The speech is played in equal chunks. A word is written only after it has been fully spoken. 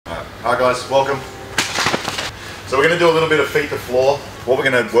Alright guys, welcome. So we're going to do a little bit of feet to floor. What we're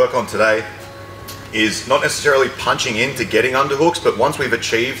going to work on today is not necessarily punching into getting underhooks, but once we've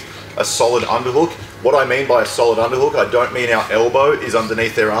achieved a solid underhook, what I mean by a solid underhook, I don't mean our elbow is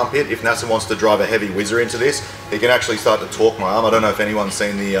underneath their armpit. If NASA wants to drive a heavy whizzer into this, he can actually start to torque my arm. I don't know if anyone's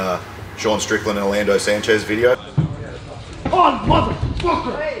seen the Sean Strickland and Orlando Sanchez video. Oh,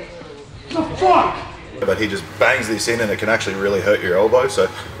 motherfucker! The fuck? But he just bangs this in and it can actually really hurt your elbow. So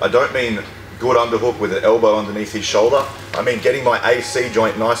I don't mean good underhook with an elbow underneath his shoulder. I mean getting my AC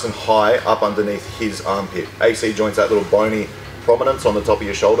joint nice and high up underneath his armpit. AC joint's that little bony prominence on the top of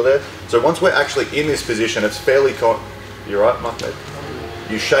your shoulder there. So once we're actually in this position, it's fairly you're right, Mahmoud?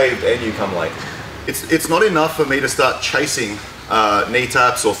 You shaved and you come late. It's not enough for me to start chasing knee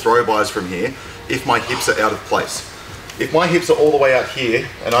taps or throw bys from here if my hips are out of place. If my hips are all the way out here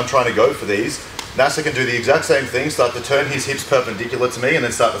and I'm trying to go for these, NASA can do the exact same thing, start to turn his hips perpendicular to me and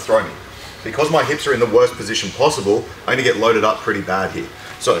then start to throw me. Because my hips are in the worst position possible, I'm gonna get loaded up pretty bad here.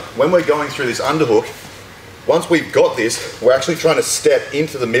 So when we're going through this underhook, once we've got this, we're actually trying to step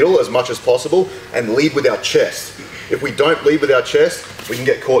into the middle as much as possible and lead with our chest. If we don't lead with our chest, we can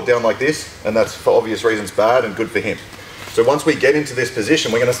get caught down like this, and that's for obvious reasons bad and good for him. So once we get into this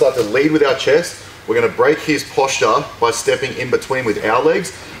position, we're gonna start to lead with our chest. We're gonna break his posture by stepping in between with our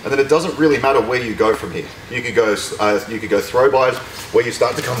legs, and then it doesn't really matter where you go from here. You could go throw bys where you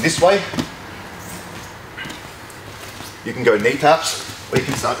start to come this way. You can go knee taps where you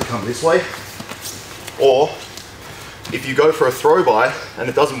can start to come this way. Or if you go for a throw by and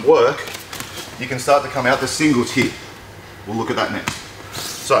it doesn't work, you can start to come out the singles here. We'll look at that next.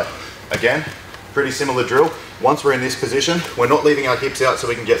 So again, pretty similar drill. Once we're in this position, we're not leaving our hips out so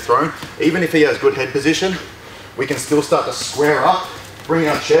we can get thrown. Even if he has good head position, we can still start to square up, bring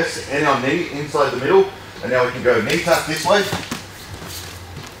our chest and our knee inside the middle, and now we can go knee tap this way,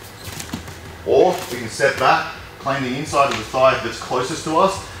 or we can step back, claim the inside of the thigh that's closest to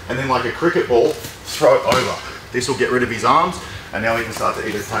us, and then like a cricket ball, throw it over. This will get rid of his arms, and now we can start to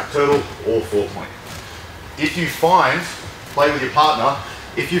either tack turtle or 4-point. If you find, play with your partner,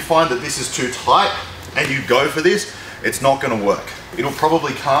 if you find that this is too tight and you go for this, it's not going to work. It'll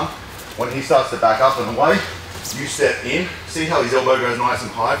probably come when he starts to back up and away. You step in, see how his elbow goes nice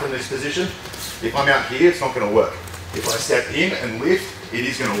and high from this position? If I'm out here, it's not going to work. If I step in and lift, it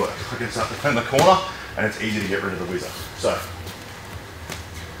is going to work. I can start to turn the corner and it's easy to get rid of the whizzer. So,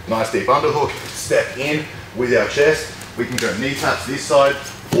 nice deep underhook, step in with our chest. We can go knee taps this side,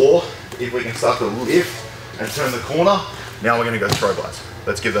 or if we can start to lift and turn the corner, now we're going to go throw bys.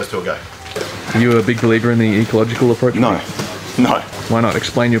 Let's give those two a go. Are you a big believer in the ecological approach? No. No. Why not?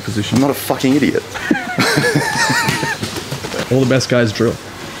 Explain your position. I'm not a fucking idiot. All the best guys drill.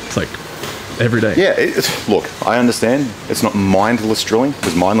 It's like every day. Yeah, look, I understand it's not mindless drilling,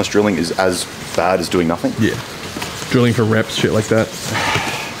 because mindless drilling is as bad as doing nothing. Yeah. Drilling for reps, shit like that.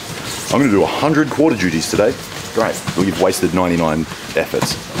 I'm going to do 100 quarter duties today. Great. Well, you've wasted 99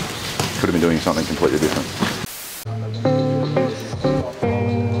 efforts. Could have been doing something completely different.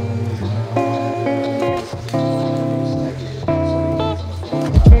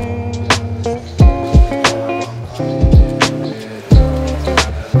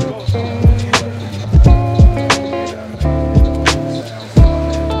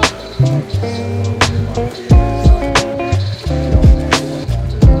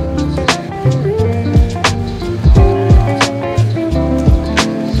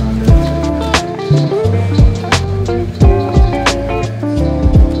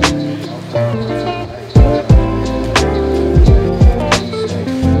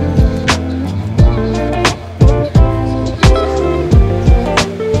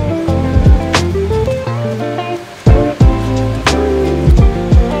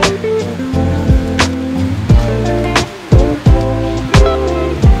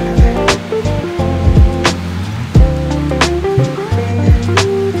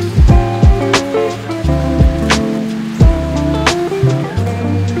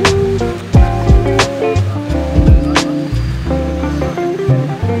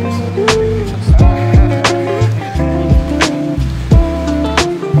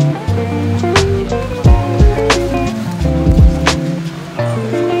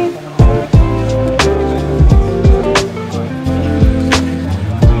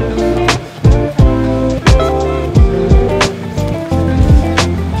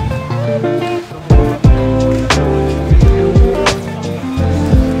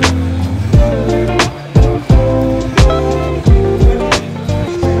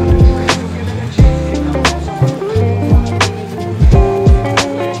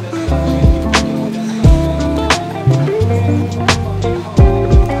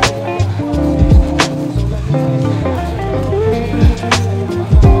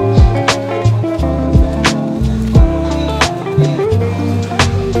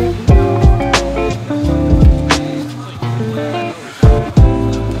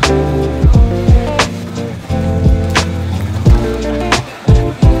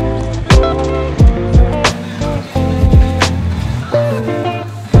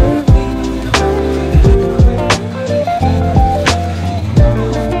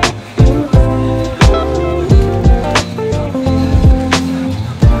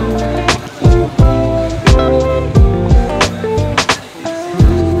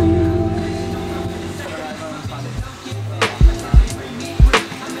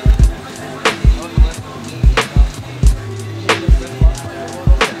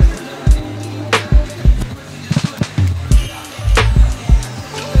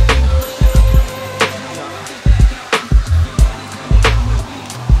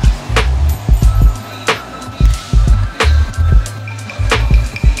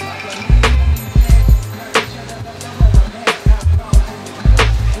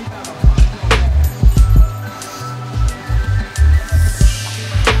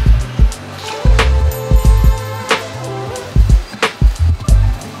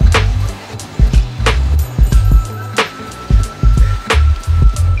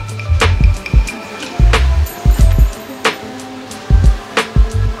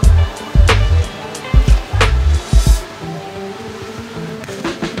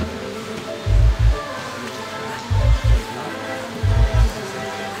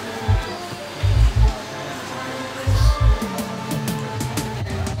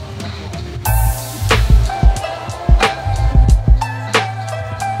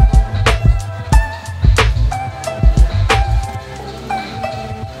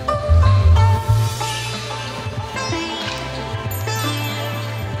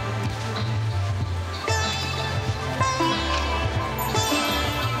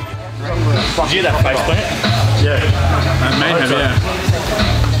 fucking. Did you hear that face plant? Yeah. I may have,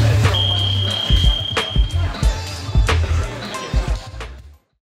 yeah.